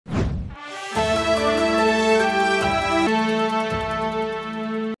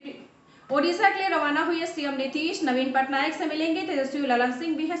रवाना हुए सीएम नीतीश नवीन पटनायक से मिलेंगे, तेजस्वी ललन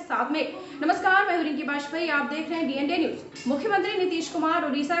सिंह भी है साथ में। नमस्कार, मैं रिंकी बाजपेयी, आप देख रहे हैं डीएनडे न्यूज। मुख्यमंत्री नीतीश कुमार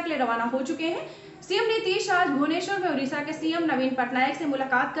उड़ीसा के लिए रवाना हो चुके हैं। सीएम नीतीश आज भुवनेश्वर में उड़ीसा के सीएम नवीन पटनायक से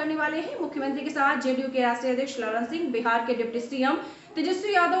मुलाकात करने वाले हैं। मुख्यमंत्री के साथ जेडीयू के राष्ट्रीय अध्यक्ष ललन सिंह, बिहार के डिप्टी सीएम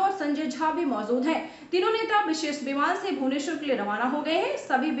तेजस्वी यादव और संजय झा भी मौजूद हैं। तीनों नेता विशेष विमान से भुवनेश्वर के लिए रवाना हो गए हैं।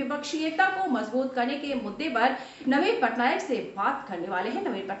 सभी विपक्षी एकता को मजबूत करने के मुद्दे पर नवीन पटनायक से बात करने वाले हैं,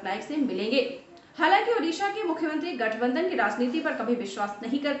 नवीन पटनायक से मिलेंगे। हालांकि ओडिशा के मुख्यमंत्री गठबंधन की राजनीति पर कभी विश्वास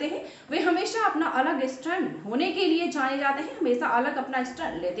नहीं करते हैं। वे हमेशा अपना अलग स्टैंड होने के लिए जाने जाते हैं, हमेशा अलग अपना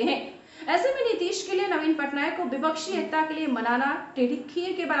स्टैंड लेते हैं। ऐसे में नीतीश के लिए नवीन पटनायक को विपक्षी एकता के लिए मनाना टेढ़ी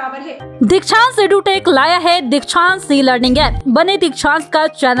खीर के बराबर है। दीक्षांश एडुटेक लाया है दीक्षांश ई लर्निंग ऐप। बने दीक्षांश का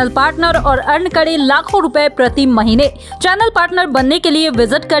चैनल पार्टनर और अर्न करे लाखों रुपए प्रति महीने। चैनल पार्टनर बनने के लिए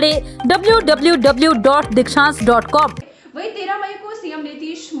विजिट करें www.dikshansh.com। वही 13 मई को सीएम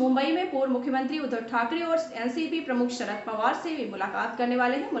नीतीश मुंबई में पूर्व मुख्यमंत्री उद्धव ठाकरे और एनसीपी प्रमुख शरद पवार से भी मुलाकात करने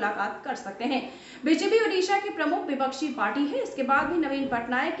वाले हैं, मुलाकात कर सकते हैं। बीजेपी ओडिशा की प्रमुख विपक्षी पार्टी है। इसके बाद भी नवीन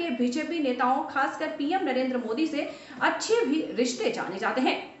पटनायक के बीजेपी नेताओं, खासकर पीएम नरेंद्र मोदी से अच्छे भी रिश्ते जाने जाते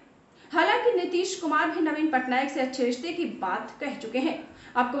हैं। हालांकि नीतीश कुमार भी नवीन पटनायक से अच्छे रिश्ते की बात कह चुके हैं।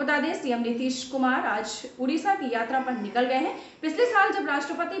 आपको बता दें, सीएम नीतीश कुमार आज उड़ीसा की यात्रा पर निकल गए हैं। पिछले साल जब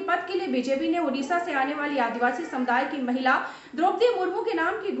राष्ट्रपति पद के लिए बीजेपी ने उड़ीसा से आने वाली आदिवासी समुदाय की महिला द्रौपदी मुर्मू के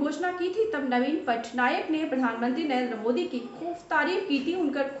नाम की घोषणा की थी, तब नवीन पटनायक ने प्रधानमंत्री नरेंद्र मोदी की खूब तारीफ की थी,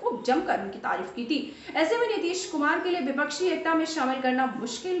 उनकर खूब जमकर उनकी तारीफ की थी। ऐसे में नीतीश कुमार के लिए विपक्षी एकता में शामिल करना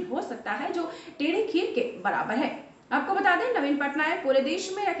मुश्किल हो सकता है, जो टेढ़ी खीर के बराबर है। आपको बता दें, नवीन पटनायक पूरे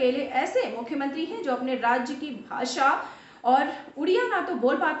देश में अकेले ऐसे मुख्यमंत्री हैं जो अपने राज्य की भाषा और उड़िया ना तो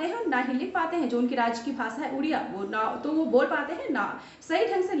बोल पाते हैं, ना ही लिख पाते हैं। जो उनकी राज्य की भाषा है उड़िया, वो ना तो वो बोल पाते हैं, ना सही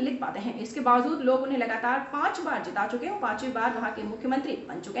ढंग से लिख पाते हैं। इसके बावजूद लोग उन्हें लगातार 5 बार जिता चुके हैं, 5वीं बार वहां के मुख्यमंत्री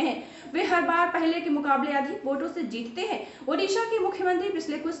बन चुके हैं। वे हर बार पहले के मुकाबले अधिक वोटों से जीतते हैं। ओडिशा के मुख्यमंत्री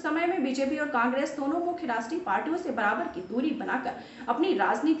पिछले कुछ समय में बीजेपी और कांग्रेस दोनों मुख्य राष्ट्रीय पार्टियों से बराबर की दूरी बनाकर अपनी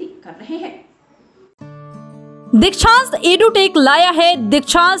राजनीति कर रहे हैं। दीक्षांश एडुटेक लाया है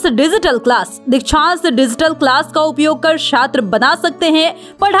Dikshansh digital class. Dikshansh digital class का उपयोग कर छात्र बना सकते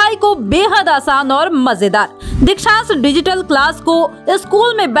हैं पढ़ाई को बेहद आसान और मजेदार। दीक्षांश डिजिटल क्लास को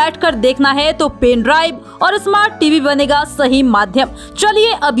स्कूल में बैठकर देखना है तो पेन ड्राइव और स्मार्ट टीवी बनेगा सही माध्यम।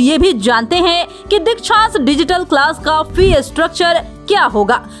 चलिए अब ये भी जानते हैं कि दीक्षांश डिजिटल क्लास का फी स्ट्रक्चर क्या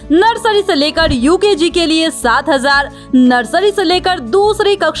होगा। नर्सरी से लेकर यूकेजी के लिए 7,000, नर्सरी से लेकर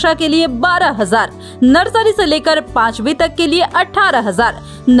दूसरी कक्षा के लिए 12,000, नर्सरी से लेकर 5वीं तक के लिए 18,000,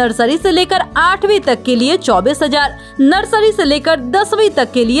 नर्सरी से लेकर 8वीं तक के लिए 24,000, नर्सरी से लेकर 10वीं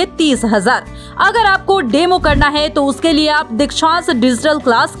तक के लिए 30,000। अगर आपको डेमो करना है तो उसके लिए आप दीक्षांश डिजिटल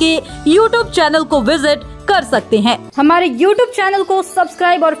क्लास के यूट्यूब चैनल को विजिट कर सकते हैं। हमारे यूट्यूब चैनल को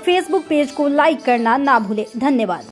सब्सक्राइब और फेसबुक पेज को लाइक करना ना भूले। धन्यवाद।